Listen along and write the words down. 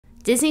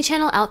Disney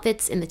Channel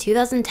outfits in the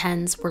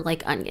 2010s were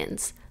like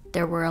onions.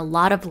 There were a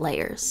lot of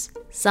layers.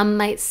 Some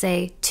might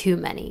say too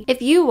many.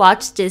 If you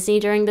watched Disney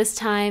during this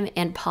time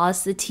and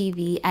paused the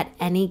TV at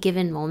any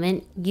given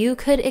moment, you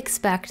could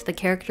expect the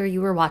character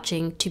you were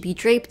watching to be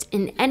draped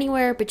in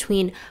anywhere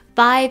between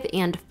 5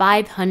 and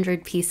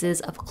 500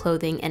 pieces of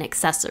clothing and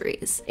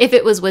accessories. If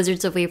it was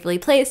Wizards of Waverly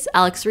Place,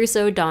 Alex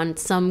Russo donned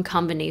some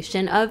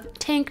combination of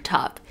tank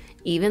top,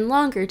 even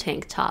longer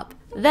tank top,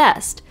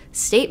 vest,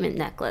 statement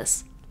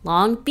necklace,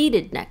 long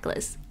beaded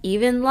necklace,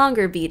 even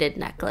longer beaded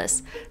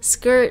necklace,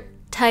 skirt,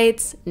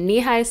 tights,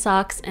 knee-high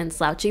socks, and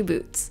slouchy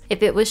boots.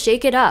 If it was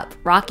Shake It Up,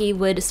 Rocky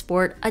would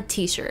sport a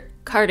t-shirt,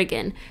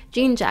 cardigan,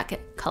 jean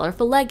jacket,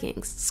 colorful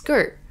leggings,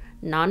 skirt,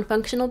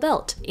 non-functional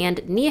belt,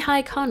 and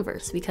knee-high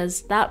Converse,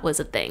 because that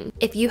was a thing.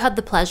 If you had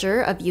the pleasure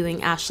of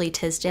viewing Ashley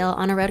Tisdale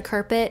on a red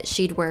carpet,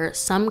 she'd wear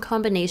some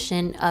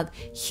combination of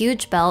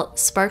huge belt,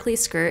 sparkly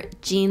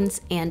skirt,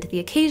 jeans, and the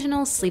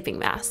occasional sleeping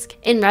mask.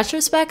 In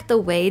retrospect, the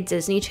way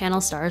Disney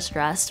Channel stars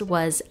dressed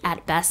was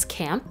at best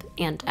camp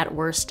and at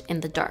worst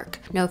in the dark.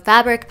 No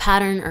fabric,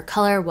 pattern, or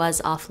color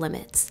was off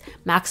limits.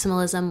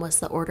 Maximalism was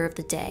the order of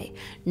the day.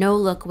 No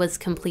look was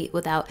complete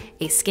without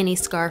a skinny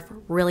scarf,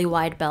 really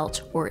wide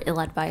belt, or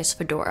ill-advised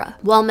fedora.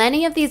 While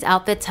many of these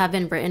outfits have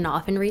been written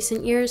off in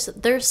recent years,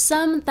 there's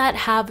some that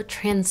have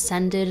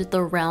transcended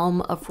the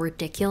realm of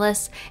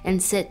ridiculous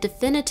and sit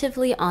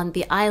definitively on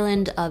the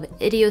island of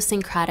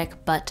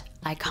idiosyncratic but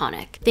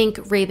iconic.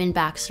 Think Raven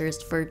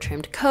Baxter's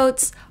fur-trimmed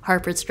coats,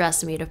 Harper's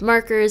dress made of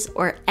markers,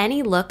 or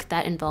any look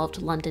that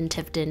involved London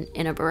Tipton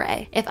in a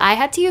beret. If I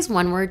had to use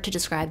one word to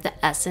describe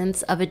the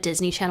essence of a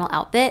Disney Channel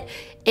outfit,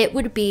 it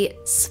would be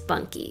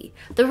spunky.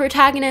 The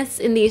protagonists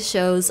in these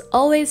shows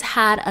always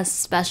had a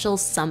special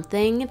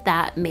something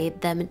that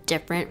made them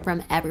different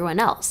from everyone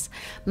else.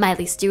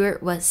 Miley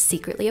Stewart was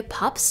secretly a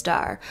pop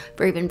star,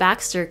 Raven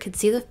Baxter could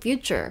see the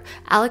future,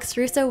 Alex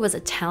Russo was a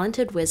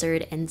talented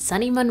wizard, and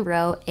Sunny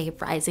Monroe a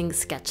rising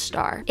sketch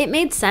star. It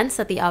made sense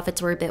that the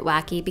outfits were a bit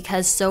wacky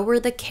because so were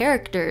the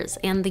characters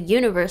and the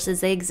universes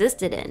they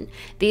existed in.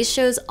 These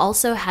shows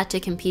also had to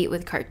compete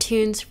with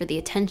cartoons for the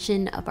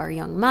attention of our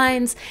young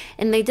minds,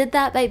 and they did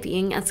that by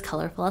being as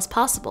colorful as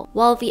possible.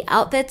 While the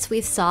outfits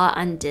we saw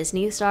on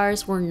Disney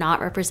stars were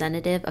not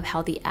representative of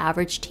how the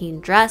average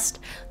teen dressed,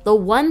 the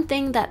one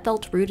thing that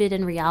felt rooted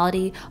in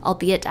reality,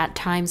 albeit at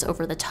times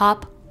over the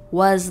top,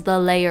 was the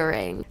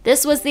layering.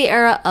 This was the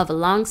era of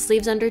long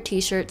sleeves under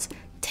t-shirts,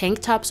 tank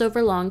tops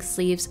over long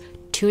sleeves,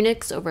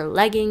 tunics over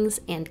leggings,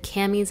 and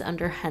camis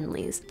under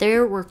Henleys.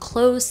 There were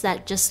clothes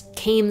that just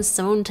came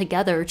sewn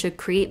together to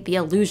create the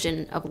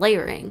illusion of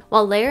layering.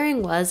 While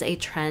layering was a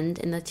trend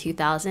in the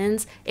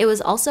 2000s, it was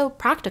also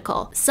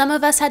practical. Some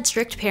of us had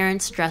strict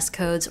parents, dress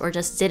codes, or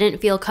just didn't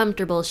feel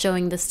comfortable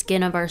showing the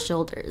skin of our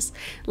shoulders.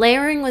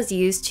 Layering was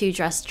used to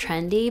dress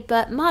trendy,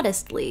 but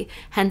modestly,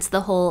 hence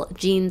the whole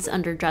jeans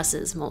under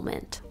dresses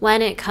moment.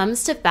 When it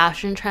comes to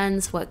fashion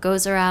trends, what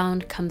goes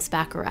around comes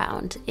back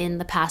around. In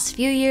the past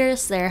few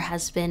years, there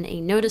has been a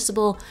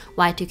noticeable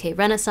Y2K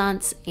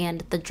renaissance,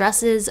 and the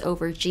dresses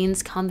over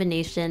jeans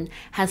combination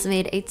has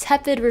made a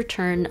tepid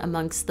return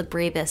amongst the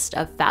bravest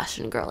of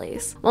fashion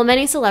girlies. While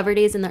many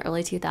celebrities in the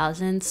early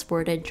 2000s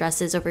sported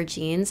dresses over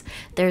jeans,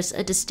 there's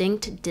a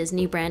distinct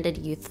Disney-branded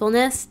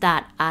youthfulness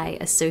that I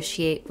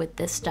associate with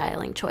this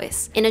styling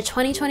choice. In a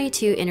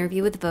 2022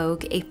 interview with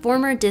Vogue, a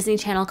former Disney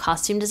Channel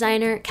costume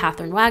designer,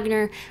 Catherine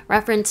Wagner,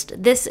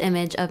 referenced this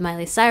image of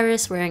Miley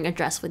Cyrus wearing a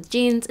dress with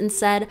jeans and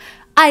said,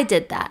 "I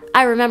did that.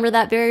 I remember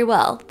that very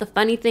well. The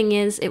funny thing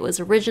is, it was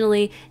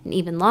originally an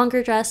even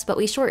longer dress, but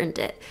we shortened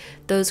it.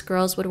 Those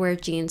girls would wear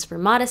jeans for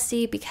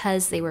modesty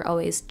because they were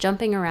always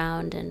jumping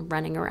around and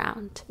running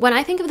around." When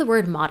I think of the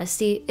word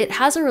modesty, it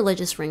has a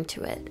religious ring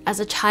to it. As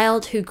a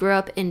child who grew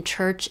up in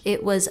church,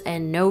 it was a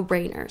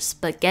no-brainer.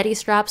 Spaghetti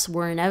straps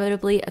were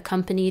inevitably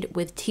accompanied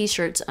with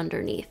t-shirts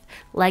underneath.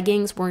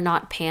 Leggings were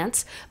not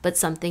pants, but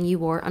something you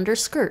wore under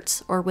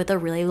skirts, or with a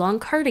really long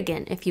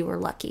cardigan if you were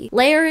lucky.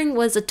 Layering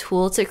was a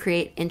tool to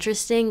create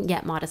interesting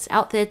yet modest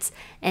outfits,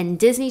 and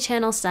Disney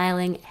Channel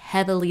styling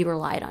heavily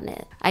relied on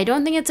it. I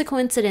don't think it's a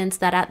coincidence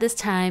that at this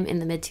time in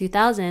the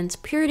mid-2000s,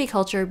 purity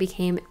culture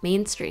became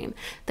mainstream.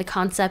 The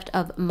concept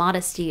of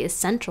modesty is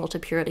central to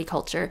purity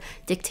culture,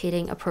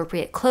 dictating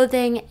appropriate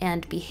clothing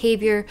and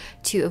behavior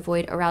to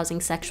avoid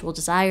arousing sexual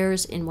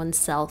desires in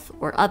oneself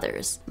or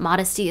others.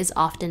 Modesty is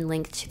often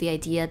linked to the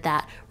idea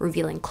that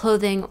revealing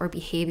clothing or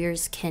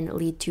behaviors can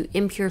lead to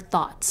impure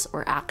thoughts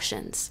or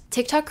actions.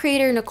 TikTok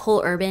creator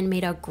Nicole Urban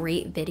made a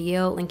great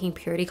video linking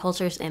purity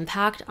culture's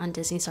impact on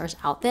Disney stars'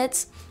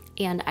 outfits,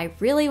 and I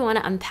really want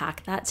to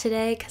unpack that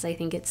today because I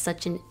think it's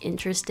such an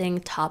interesting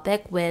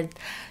topic with,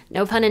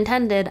 no pun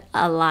intended,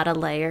 a lot of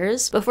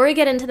layers. Before we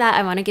get into that,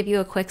 I want to give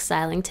you a quick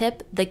styling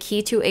tip. The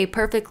key to a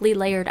perfectly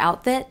layered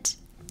outfit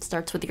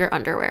starts with your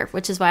underwear,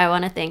 which is why I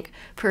want to thank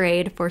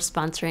Parade for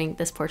sponsoring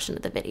this portion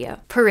of the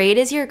video. Parade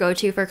is your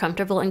go-to for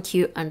comfortable and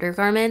cute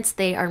undergarments.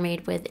 They are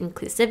made with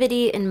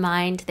inclusivity in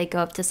mind. They go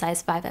up to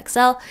size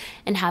 5XL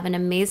and have an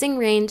amazing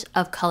range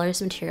of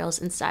colors, materials,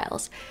 and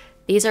styles.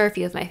 These are a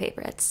few of my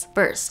favorites.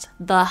 First,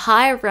 the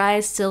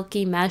high-rise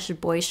silky mesh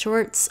boy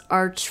shorts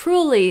are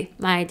truly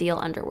my ideal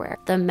underwear.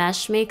 The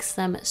mesh makes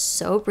them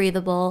so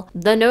breathable.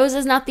 The nose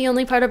is not the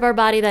only part of our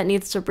body that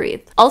needs to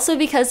breathe. Also,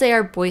 because they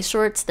are boy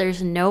shorts,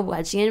 there's no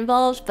wedgie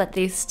involved, but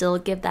they still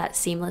give that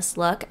seamless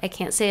look. I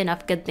can't say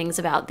enough good things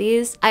about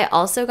these. I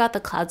also got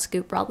the Cloud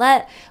Scoop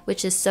bralette,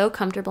 which is so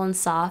comfortable and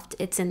soft.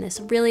 It's in this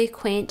really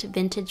quaint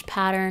vintage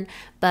pattern,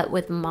 but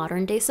with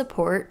modern day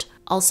support.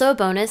 Also, a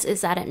bonus is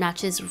that it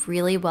matches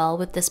really well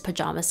with this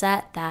pajama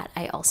set that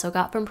I also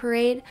got from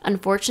Parade.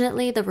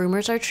 Unfortunately, the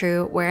rumors are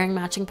true. Wearing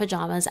matching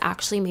pajamas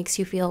actually makes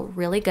you feel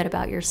really good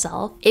about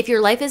yourself. If your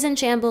life is in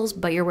shambles,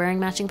 but you're wearing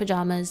matching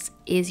pajamas,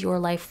 is your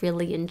life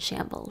really in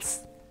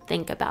shambles?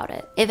 Think about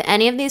it. If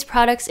any of these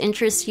products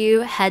interest you,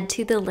 head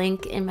to the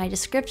link in my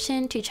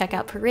description to check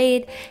out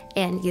Parade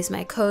and use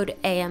my code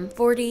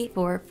AM40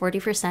 for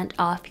 40%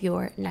 off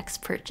your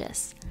next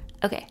purchase.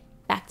 Okay.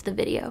 Back to the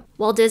video.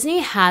 While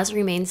Disney has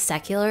remained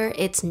secular,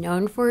 it's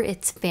known for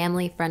its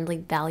family-friendly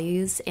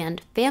values,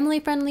 and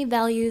family-friendly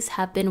values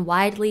have been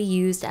widely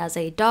used as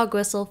a dog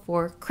whistle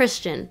for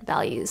Christian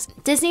values.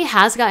 Disney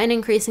has gotten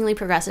increasingly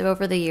progressive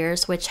over the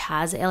years, which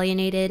has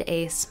alienated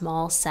a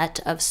small set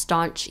of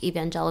staunch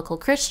evangelical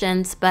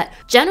Christians, but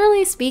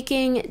generally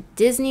speaking,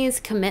 Disney's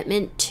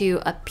commitment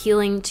to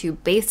appealing to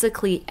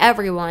basically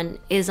everyone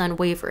is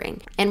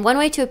unwavering. And one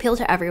way to appeal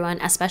to everyone,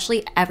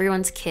 especially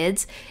everyone's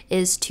kids,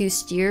 is to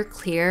steer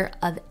clear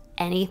of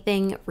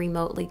anything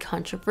remotely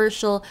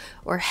controversial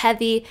or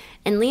heavy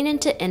and lean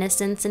into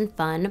innocence and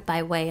fun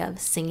by way of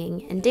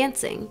singing and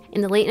dancing.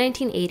 In the late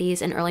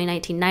 1980s and early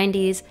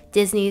 1990s,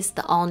 Disney's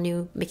The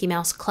All-New Mickey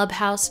Mouse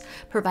Clubhouse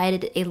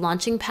provided a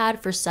launching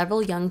pad for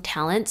several young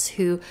talents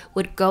who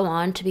would go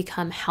on to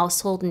become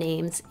household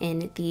names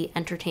in the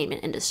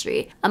entertainment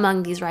industry.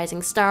 Among these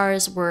rising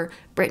stars were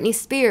Britney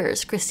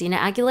Spears, Christina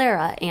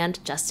Aguilera,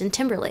 and Justin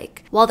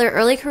Timberlake. While their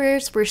early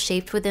careers were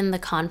shaped within the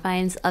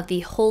confines of the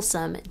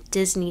wholesome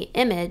Disney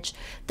image,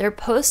 their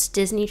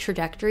post-Disney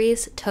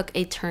trajectories took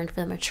a turn for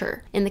the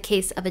mature. In the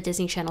case of a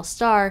Disney Channel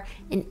star,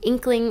 an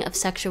inkling of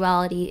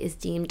sexuality is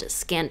deemed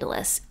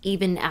scandalous,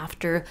 even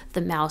after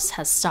the mouse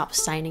has stopped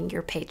signing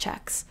your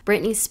paychecks.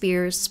 Britney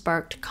Spears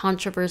sparked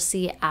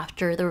controversy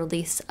after the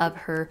release of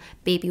her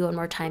Baby One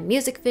More Time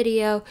music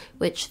video,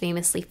 which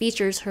famously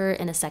features her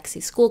in a sexy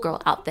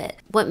schoolgirl outfit.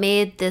 What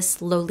made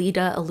this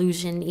Lolita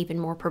illusion even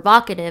more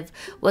provocative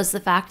was the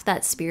fact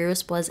that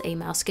Spears was a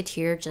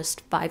Mouseketeer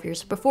just 5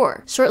 years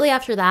before. Shortly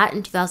after that,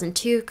 in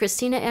 2002,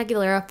 Christina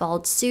Aguilera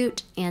followed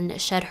suit and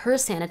shed her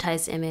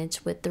sanitized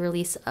image with the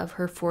release of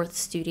her fourth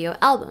studio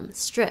album,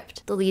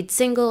 Stripped. The lead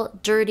single,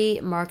 Dirty,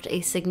 marked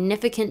a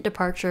significant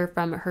departure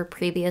from her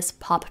previous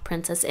pop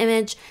princess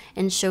image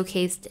and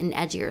showcased an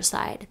edgier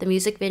side. The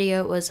music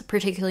video was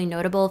particularly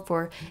notable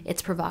for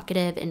its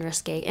provocative and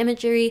risque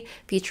imagery,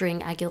 featuring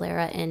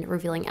Aguilera in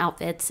revealing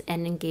outfits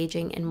and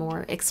engaging in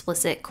more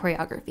explicit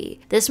choreography.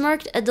 This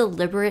marked a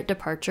deliberate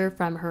departure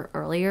from her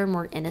earlier,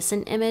 more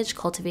innocent image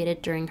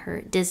cultivated during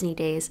her Disney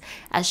days,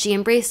 as she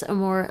embraced a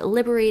more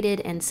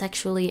liberated and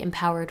sexually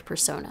empowered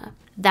persona.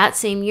 That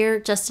same year,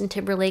 Justin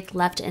Timberlake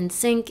left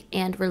NSYNC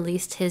and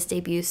released his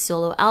debut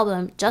solo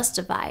album,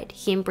 Justified.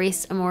 He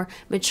embraced a more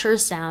mature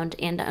sound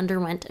and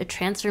underwent a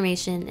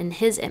transformation in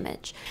his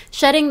image.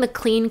 Shedding the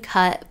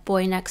clean-cut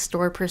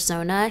boy-next-door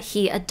persona,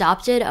 he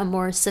adopted a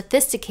more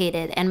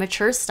sophisticated and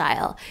mature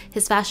style.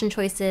 His fashion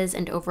choices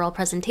and overall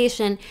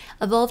presentation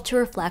evolved to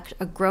reflect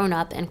a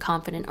grown-up and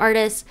confident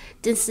artist,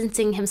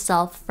 distancing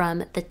himself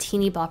from the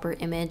teeny bopper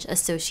image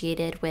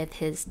associated with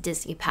his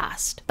Disney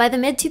past. By the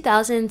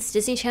mid-2000s,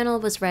 Disney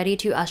Channel was ready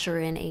to usher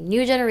in a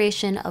new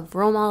generation of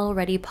role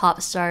model-ready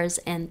pop stars,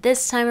 and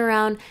this time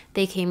around,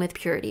 they came with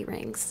purity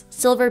rings,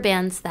 silver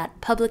bands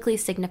that publicly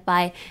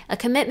signify a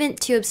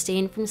commitment to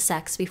abstain from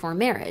sex before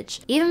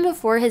marriage. Even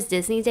before his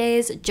Disney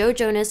days, Joe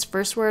Jonas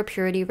first wore a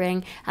purity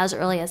ring as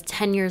early as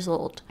 10 years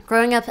old.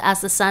 Growing up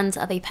as the sons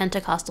of a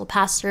Pentecostal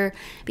pastor,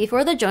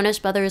 before the Jonas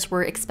Brothers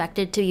were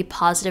expected to be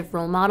positive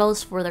role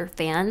models for their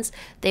fans,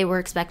 they were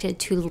expected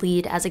to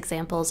lead as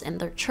examples in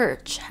their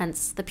church,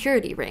 hence the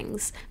purity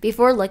rings.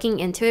 Before looking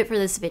into it for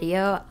this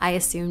video, I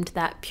assumed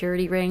that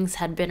purity rings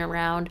had been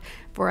around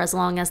for as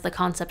long as the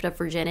concept of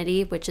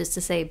virginity, which is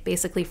to say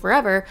basically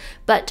forever,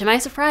 but to my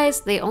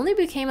surprise, they only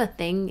became a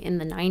thing in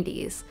the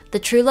 90s. The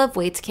True Love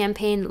Waits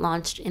campaign,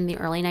 launched in the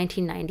early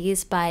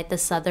 1990s by the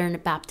Southern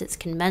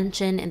Baptist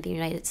Convention in the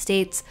United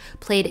States,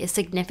 played a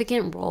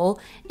significant role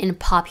in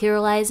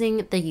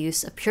popularizing the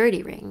use of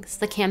purity rings.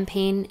 The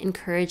campaign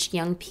encouraged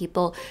young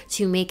people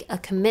to make a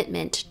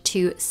commitment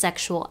to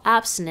sexual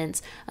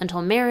abstinence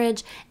until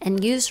marriage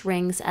and used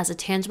rings as a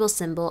tangible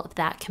symbol of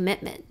that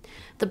commitment.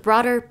 The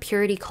broader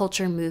purity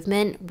culture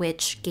movement,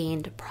 which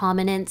gained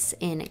prominence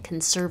in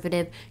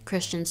conservative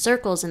Christian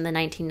circles in the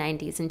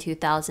 1990s and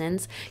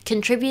 2000s,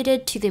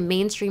 contributed to the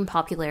mainstream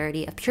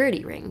popularity of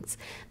purity rings.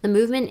 The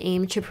movement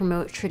aimed to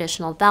promote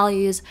traditional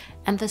values,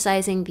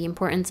 emphasizing the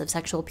importance of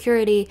sexual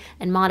purity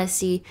and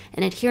modesty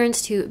and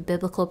adherence to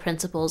biblical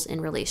principles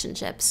in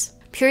relationships.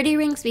 Purity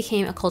rings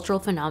became a cultural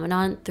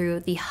phenomenon through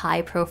the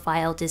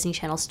high-profile Disney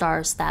Channel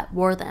stars that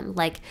wore them,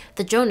 like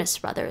the Jonas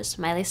Brothers,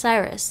 Miley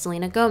Cyrus,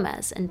 Selena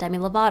Gomez, and Demi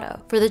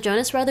Lovato. For the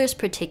Jonas Brothers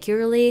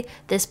particularly,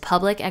 this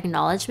public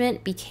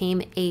acknowledgement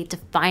became a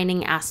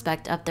defining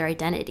aspect of their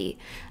identity.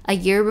 A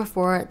year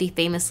before the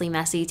famously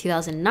messy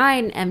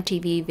 2009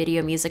 MTV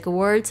Video Music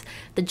Awards,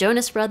 the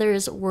Jonas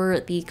Brothers were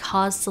the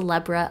cause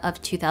célèbre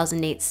of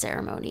 2008's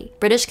ceremony.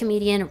 British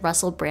comedian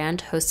Russell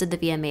Brand hosted the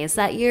VMAs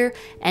that year,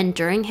 and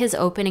during his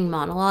opening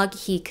monologue,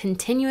 he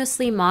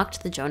continuously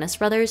mocked the Jonas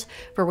Brothers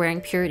for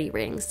wearing purity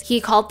rings. He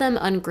called them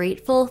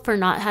ungrateful for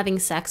not having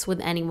sex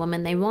with any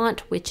woman they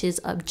want, which is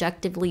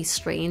objectively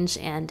strange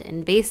and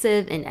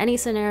invasive in any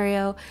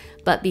scenario,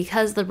 but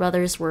because the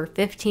brothers were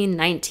 15,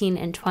 19,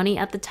 and 20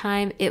 at the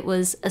time, it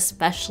was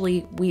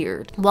especially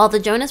weird. While the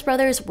Jonas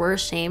Brothers were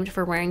shamed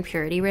for wearing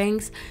purity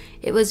rings,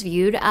 it was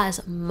viewed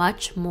as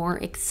much more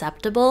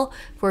acceptable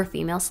for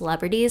female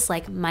celebrities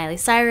like Miley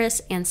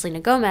Cyrus and Selena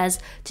Gomez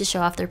to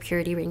show off their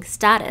purity ring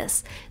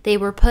status. They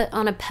were put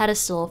on a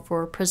pedestal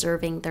for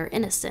preserving their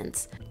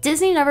innocence.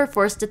 Disney never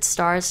forced its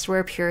stars to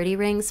wear purity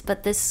rings,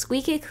 but this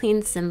squeaky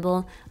clean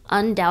symbol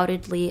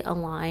undoubtedly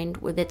aligned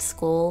with its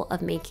goal of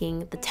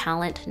making the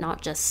talent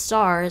not just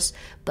stars,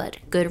 but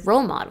good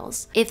role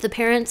models. If the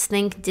parents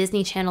think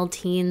Disney Channel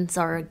teens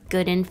are a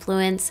good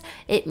influence,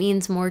 it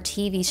means more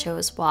TV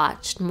shows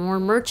watched,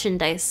 more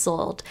merchandise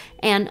sold,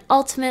 and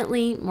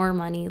ultimately more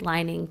money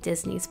lining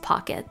Disney's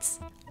pockets.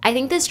 I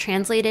think this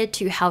translated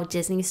to how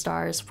Disney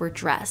stars were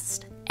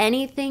dressed.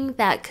 Anything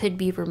that could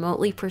be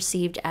remotely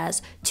perceived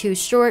as too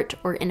short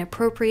or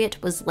inappropriate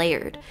was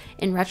layered.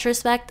 In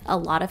retrospect, a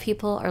lot of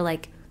people are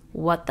like,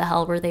 what the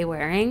hell were they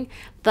wearing?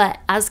 But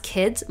as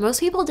kids,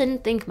 most people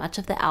didn't think much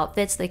of the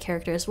outfits the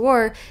characters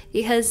wore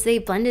because they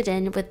blended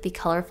in with the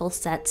colorful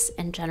sets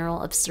and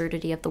general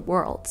absurdity of the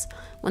worlds.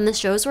 When the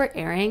shows were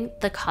airing,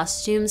 the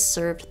costumes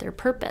served their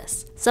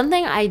purpose.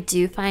 Something I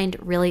do find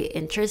really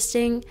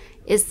interesting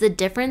is the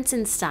difference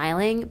in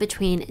styling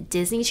between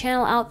Disney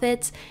Channel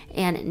outfits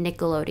and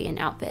Nickelodeon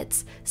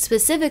outfits,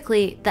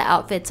 specifically the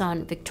outfits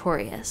on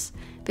Victorious.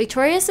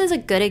 Victorious is a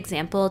good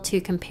example to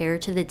compare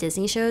to the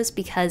Disney shows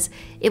because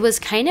it was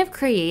kind of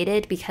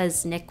created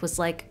because Nick was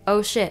like,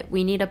 oh shit,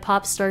 we need a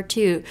pop star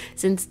too,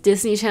 since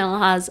Disney Channel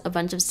has a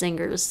bunch of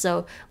singers,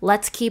 so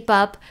let's keep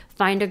up,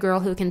 find a girl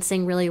who can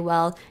sing really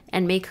well,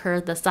 and make her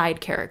the side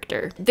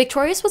character.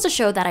 Victorious was a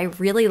show that I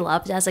really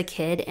loved as a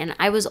kid, and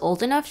I was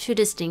old enough to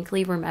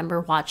distinctly remember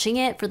watching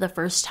it for the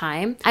first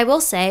time. I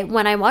will say,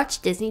 when I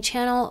watched Disney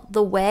Channel,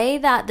 the way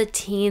that the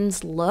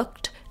teens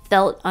looked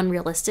felt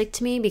unrealistic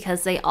to me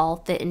because they all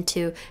fit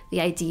into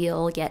the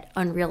ideal yet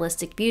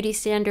unrealistic beauty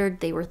standard.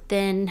 They were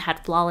thin,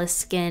 had flawless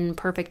skin,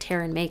 perfect hair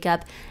and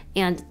makeup,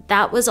 and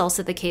that was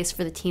also the case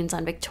for the teens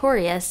on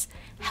Victorious.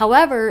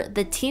 However,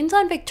 the teens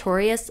on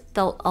Victorious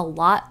felt a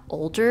lot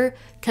older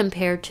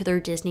compared to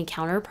their Disney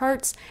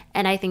counterparts,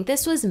 and I think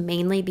this was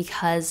mainly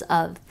because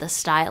of the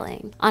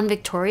styling. On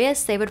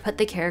Victorious, they would put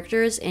the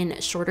characters in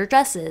shorter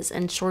dresses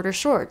and shorter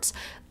shorts,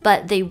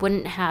 but they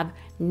wouldn't have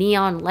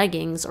neon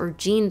leggings or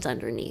jeans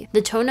underneath.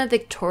 The tone of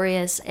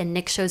Victorious and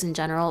Nick shows in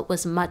general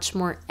was much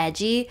more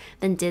edgy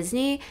than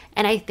Disney,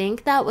 and I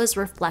think that was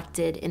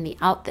reflected in the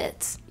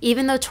outfits.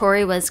 Even though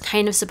Tori was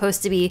kind of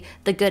supposed to be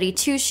the goody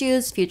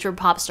two-shoes future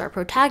pop star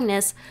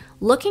protagonist,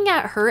 looking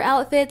at her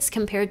outfits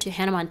compared to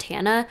Hannah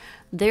Montana,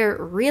 they're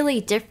really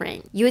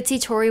different. You would see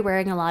Tori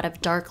wearing a lot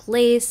of dark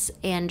lace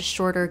and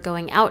shorter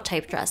going out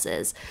type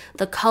dresses.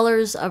 The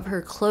colors of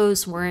her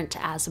clothes weren't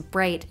as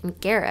bright and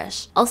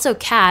garish. Also,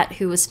 Kat,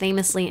 who was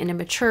famously an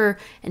immature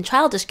and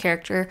childish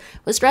character,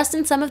 was dressed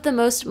in some of the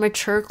most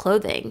mature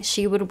clothing.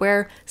 She would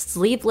wear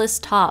sleeveless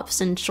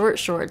tops and short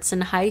shorts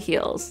and high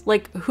heels.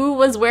 Like, who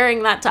was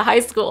wearing that to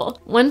high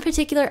school? One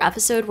particular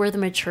episode where the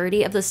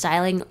maturity of the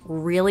styling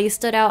really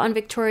stood out on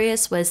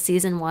Victorious was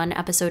season 1,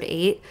 episode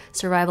 8,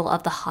 Survival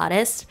of the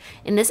Hottest.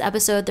 In this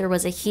episode, there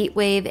was a heat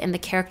wave and the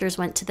characters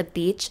went to the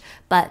beach,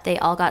 but they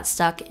all got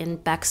stuck in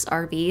Beck's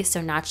RV, so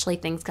naturally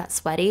things got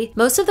sweaty.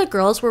 Most of the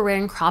girls were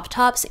wearing crop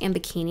tops and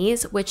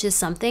bikinis, which is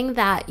something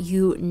that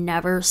you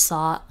never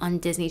saw on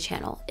Disney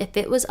Channel. If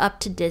it was up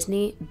to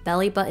Disney,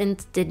 belly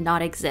buttons did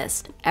not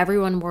exist.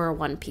 Everyone wore a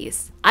one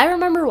piece. I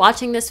remember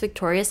watching this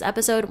Victorious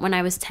episode when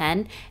I was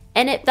 10,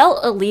 and it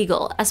felt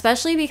illegal,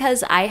 especially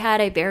because I had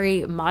a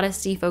very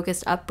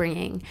modesty-focused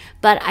upbringing.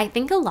 But I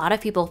think a lot of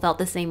people felt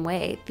the same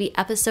way. The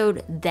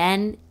episode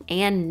then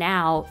and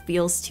now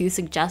feels too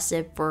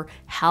suggestive for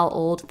how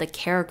old the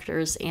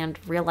characters and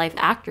real-life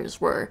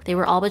actors were. They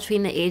were all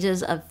between the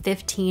ages of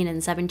 15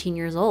 and 17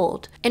 years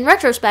old. In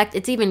retrospect,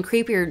 it's even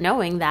creepier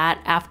knowing that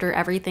after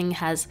everything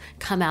has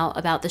come out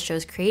about the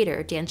show's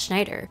creator, Dan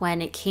Schneider.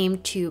 When it came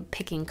to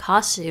picking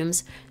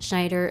costumes,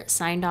 Schneider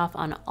signed off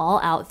on all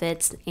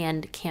outfits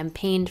and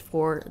campaigned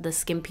for the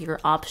skimpier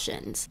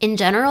options. In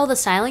general, the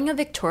styling of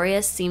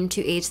Victorious seemed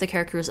to age the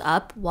characters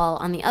up, while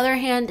on the other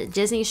hand,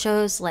 Disney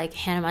shows like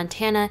Hannah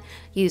Montana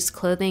used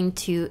clothing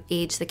to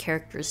age the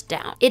characters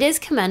down. It is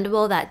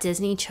commendable that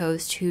Disney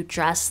chose to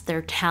dress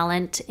their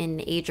talent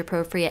in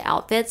age-appropriate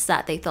outfits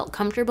that they felt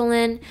comfortable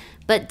in,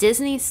 but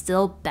Disney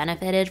still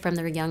benefited from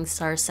their young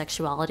stars'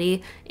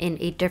 sexuality in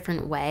a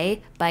different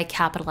way by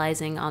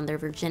capitalizing on their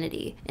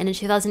virginity. In a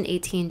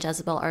 2018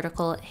 Jezebel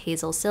article,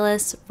 Hazel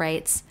Sillis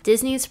writes,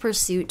 Disney's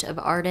pursuit of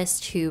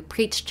artists who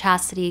preach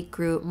chastity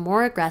grew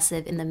more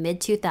aggressive in the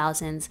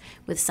mid-2000s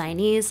with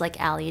signees like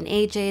Ali and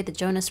AJ, the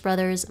Jonas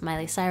Brothers,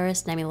 Miley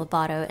Cyrus, Demi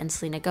Lovato, and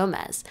Selena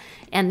Gomez.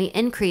 And the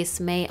increase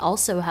may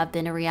also have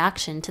been a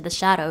reaction to the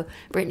shadow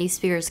Britney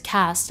Spears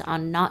cast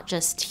on not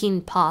just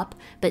teen pop,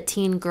 but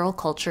teen girl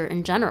culture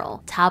in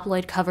general.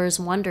 Tabloid covers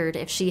wondered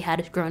if she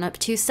had grown up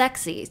too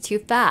sexy, too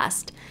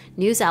fast.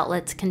 News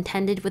outlets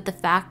contended with the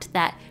fact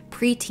that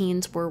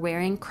preteens were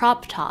wearing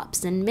crop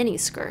tops and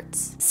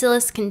miniskirts.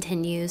 Sillis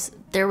continues,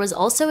 there was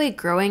also a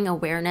growing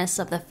awareness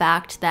of the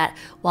fact that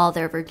while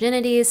their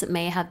virginities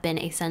may have been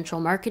a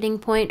central marketing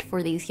point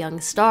for these young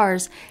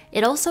stars,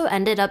 it also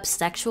ended up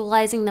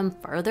sexualizing them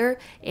further,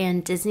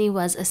 and Disney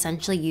was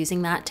essentially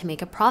using that to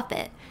make a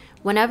profit.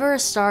 Whenever a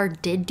star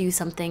did do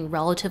something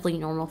relatively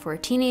normal for a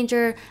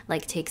teenager,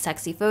 like take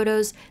sexy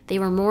photos, they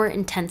were more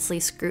intensely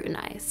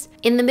scrutinized.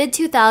 In the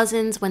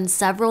mid-2000s, when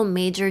several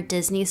major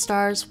Disney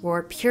stars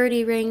wore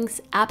purity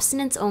rings,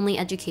 abstinence-only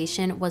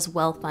education was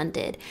well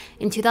funded.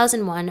 In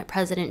 2001,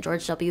 President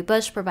George W.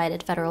 Bush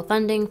provided federal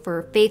funding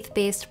for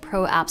faith-based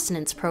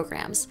pro-abstinence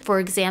programs. For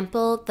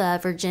example, the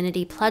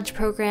Virginity Pledge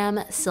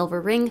program,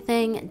 Silver Ring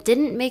Thing,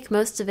 didn't make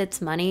most of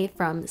its money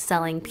from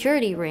selling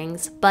purity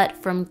rings,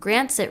 but from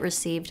grants it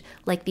received,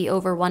 like the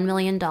over $1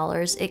 million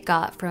it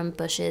got from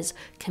Bush's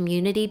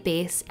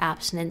community-based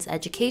abstinence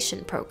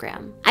education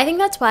program. I think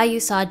that's why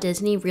you saw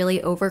Disney really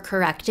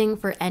overcorrecting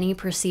for any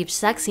perceived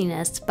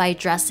sexiness by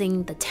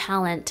dressing the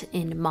talent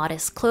in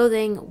modest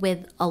clothing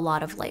with a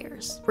lot of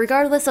layers.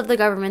 Regardless of the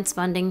government's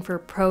funding for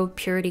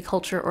pro-purity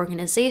culture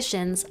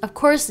organizations, of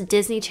course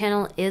Disney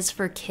Channel is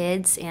for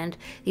kids and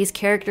these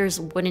characters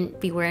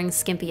wouldn't be wearing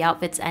skimpy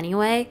outfits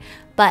anyway,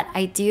 but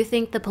I do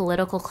think the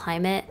political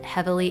climate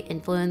heavily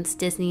influenced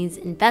Disney's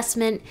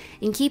investment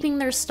in keeping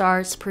their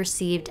stars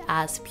perceived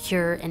as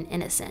pure and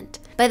innocent.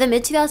 By the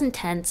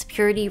mid-2010s,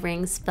 purity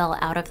rings fell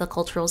out of the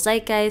cultural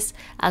zeitgeist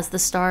as the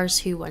stars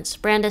who once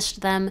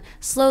brandished them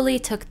slowly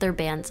took their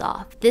bands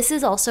off. This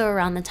is also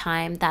around the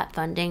time that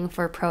funding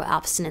for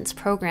pro-abstinence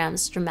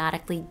programs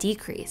dramatically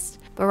decreased.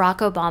 Barack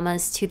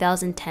Obama's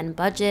 2010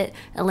 budget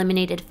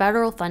eliminated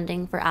federal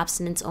funding for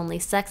abstinence-only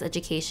sex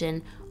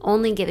education,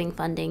 only giving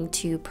funding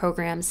to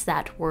programs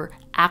that were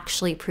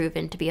actually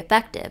proven to be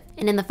effective.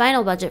 And in the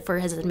final budget for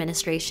his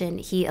administration,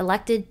 he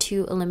elected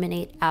to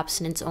eliminate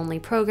abstinence-only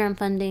program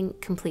funding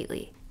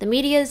completely. The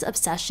media's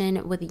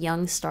obsession with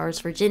young stars'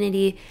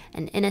 virginity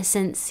and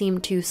innocence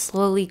seemed to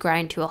slowly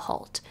grind to a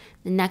halt.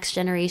 The next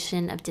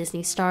generation of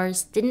Disney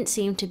stars didn't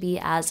seem to be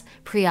as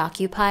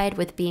preoccupied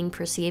with being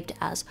perceived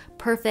as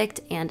perfect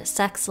and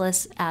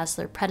sexless as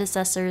their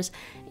predecessors,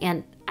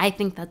 and I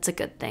think that's a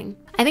good thing.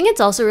 I think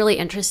it's also really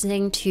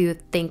interesting to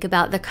think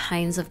about the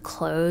kinds of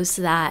clothes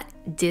that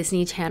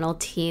Disney Channel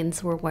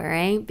teens were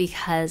wearing,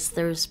 because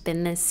there's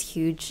been this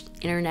huge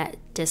internet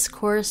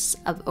discourse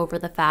over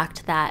the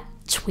fact that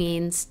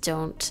tweens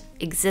don't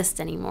exist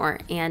anymore.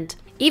 And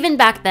even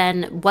back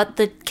then, what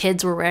the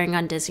kids were wearing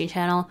on Disney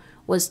Channel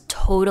was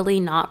totally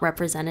not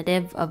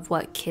representative of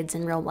what kids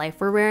in real life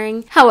were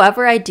wearing.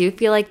 However, I do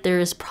feel like there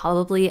is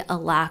probably a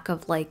lack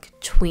of like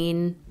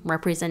tween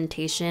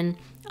representation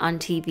on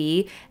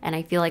TV, and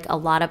I feel like a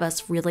lot of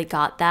us really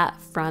got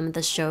that from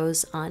the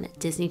shows on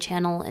Disney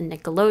Channel and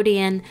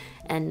Nickelodeon,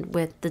 and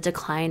with the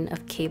decline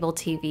of cable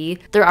TV,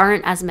 there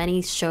aren't as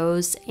many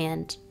shows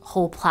and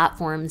whole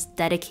platforms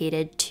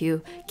dedicated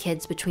to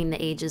kids between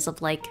the ages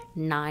of like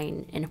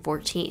 9 and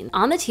 14.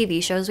 On the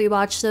TV shows we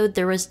watched though,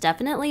 there was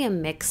definitely a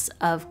mix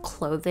of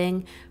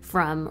clothing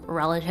from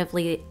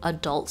relatively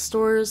adult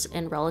stores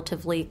and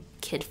relatively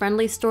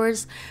kid-friendly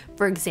stores.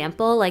 For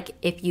example, like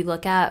if you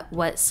look at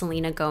what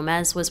Selena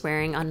Gomez was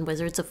wearing on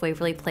Wizards of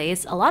Waverly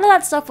Place, a lot of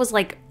that stuff was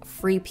like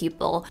Free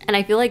People. And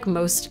I feel like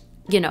most,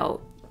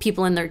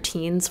 people in their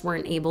teens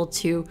weren't able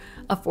to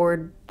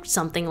afford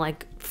something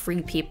like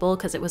Free People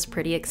because it was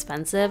pretty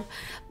expensive.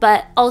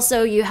 But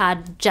also you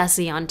had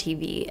Jessie on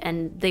TV,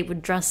 and they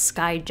would dress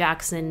Sky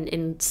Jackson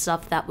in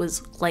stuff that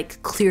was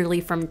like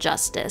clearly from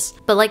Justice.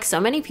 But like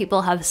so many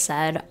people have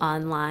said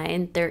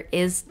online, there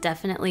is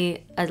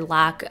definitely a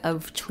lack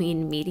of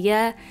tween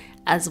media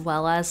as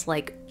well as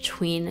like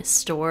tween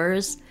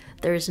stores.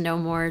 There's no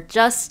more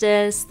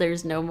Justice,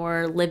 there's no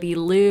more Libby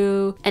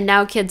Lou, and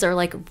now kids are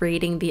like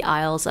raiding the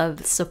aisles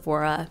of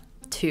Sephora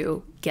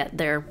to get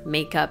their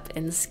makeup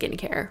and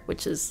skincare,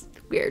 which is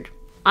weird.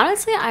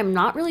 Honestly, I'm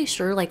not really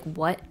sure like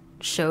what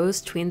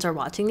shows tweens are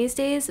watching these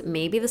days.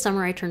 Maybe The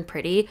Summer I Turned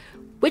Pretty,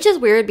 which is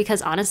weird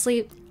because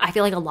honestly, I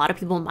feel like a lot of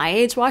people my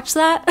age watch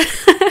that.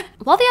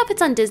 While the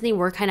outfits on Disney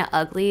were kind of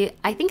ugly,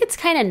 I think it's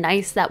kind of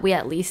nice that we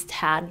at least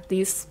had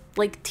these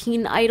like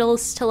teen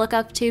idols to look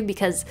up to,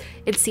 because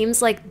it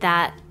seems like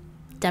that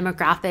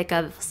demographic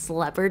of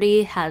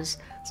celebrity has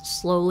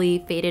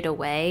slowly faded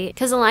away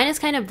because the line is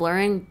kind of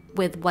blurring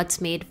with what's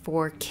made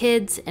for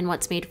kids and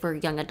what's made for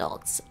young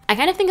adults. I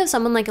kind of think of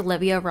someone like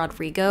Olivia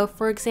Rodrigo,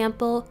 for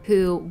example,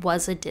 who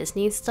was a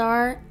Disney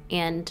star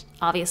and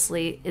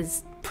obviously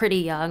is pretty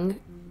young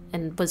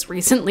and was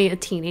recently a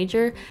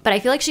teenager, but I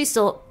feel like she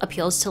still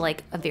appeals to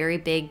like a very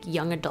big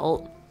young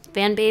adult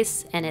fan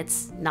base, and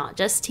it's not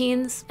just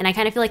teens. And I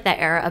kind of feel like that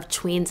era of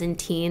tweens and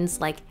teens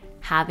like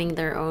having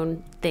their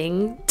own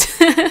thing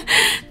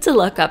to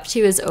look up to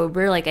is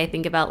over. Like I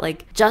think about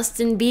like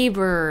Justin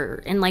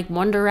Bieber and like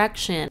One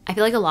Direction. I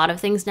feel like a lot of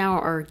things now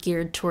are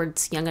geared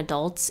towards young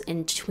adults,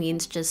 and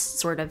tweens just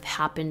sort of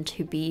happen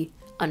to be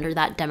under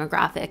that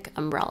demographic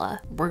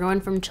umbrella. We're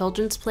going from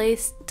Children's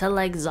Place to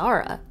like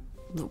Zara.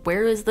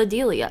 Where is the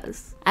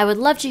Delias? I would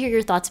love to hear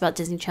your thoughts about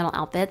Disney Channel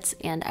outfits,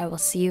 and I will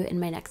see you in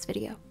my next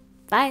video.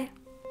 Bye!